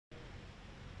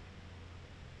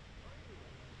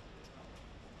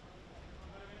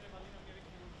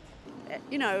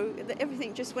you know, that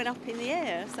everything just went up in the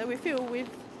air. So we feel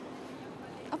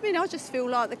I just feel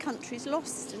like the country's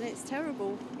lost, and it's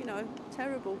terrible, you know,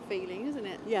 terrible feeling, isn't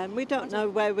it? Yeah, and we don't know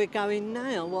where we're going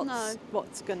now,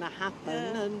 what's going to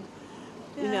happen. Yeah. And,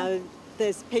 you know,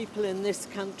 there's people in this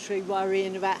country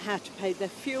worrying about how to pay their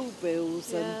fuel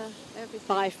bills and everything.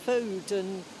 buy food,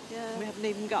 and we haven't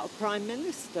even got a Prime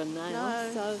Minister now. No.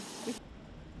 So.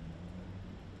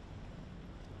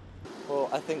 Well,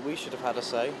 I think we should have had a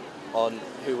say on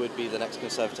who would be the next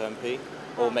Conservative MP,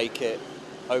 or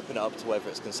open it up to whether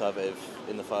it's Conservative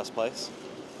in the first place.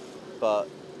 But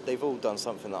they've all done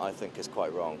something that I think is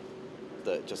quite wrong,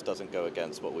 that just doesn't go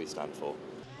against what we stand for.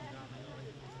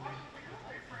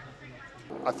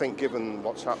 I think given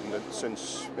what's happened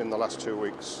since in the last 2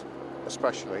 weeks,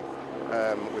 especially,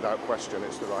 without question,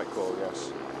 it's the right call,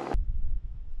 yes.